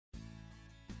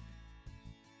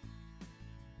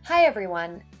Hi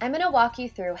everyone, I'm going to walk you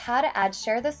through how to add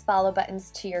ShareThis follow buttons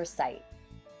to your site.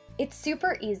 It's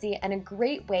super easy and a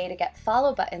great way to get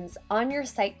follow buttons on your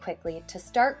site quickly to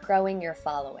start growing your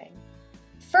following.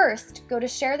 First, go to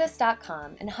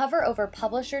ShareThis.com and hover over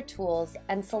Publisher Tools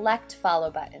and select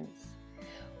Follow Buttons.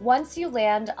 Once you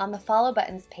land on the Follow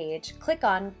Buttons page, click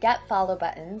on Get Follow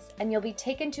Buttons and you'll be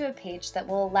taken to a page that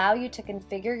will allow you to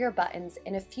configure your buttons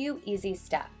in a few easy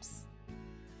steps.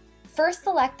 First,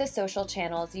 select the social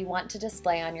channels you want to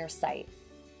display on your site.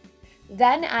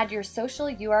 Then add your social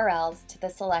URLs to the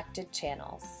selected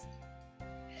channels.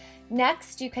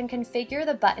 Next, you can configure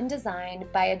the button design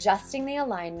by adjusting the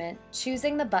alignment,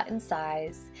 choosing the button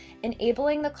size,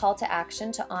 enabling the call to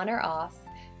action to on or off,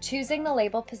 choosing the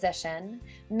label position,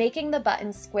 making the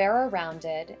button square or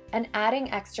rounded, and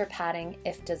adding extra padding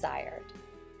if desired.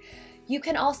 You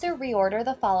can also reorder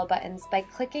the follow buttons by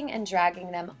clicking and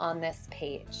dragging them on this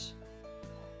page.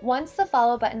 Once the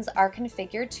follow buttons are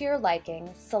configured to your liking,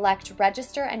 select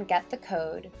Register and get the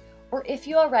code, or if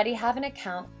you already have an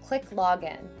account, click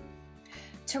Login.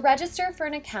 To register for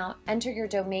an account, enter your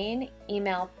domain,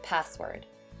 email, password.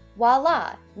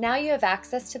 Voila! Now you have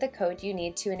access to the code you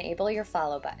need to enable your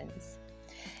follow buttons.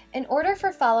 In order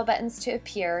for follow buttons to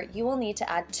appear, you will need to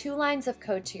add 2 lines of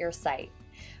code to your site.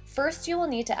 First, you will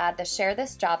need to add the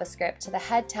ShareThis JavaScript to the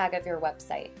head tag of your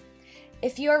website.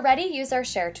 If you already use our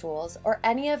Share tools or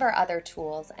any of our other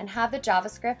tools and have the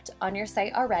JavaScript on your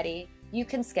site already, you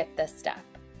can skip this step.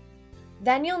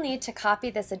 Then you'll need to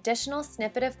copy this additional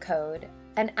snippet of code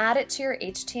and add it to your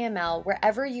HTML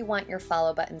wherever you want your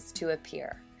follow buttons to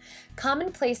appear.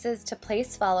 Common places to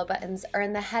place follow buttons are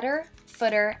in the header,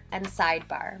 footer, and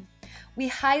sidebar. We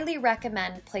highly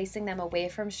recommend placing them away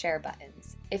from share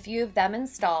buttons if you have them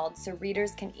installed so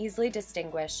readers can easily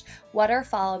distinguish what are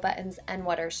follow buttons and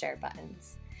what are share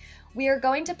buttons. We are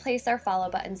going to place our follow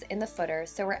buttons in the footer,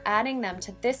 so we're adding them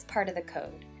to this part of the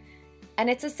code. And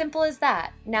it's as simple as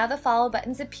that. Now the follow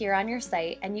buttons appear on your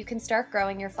site and you can start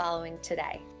growing your following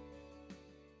today.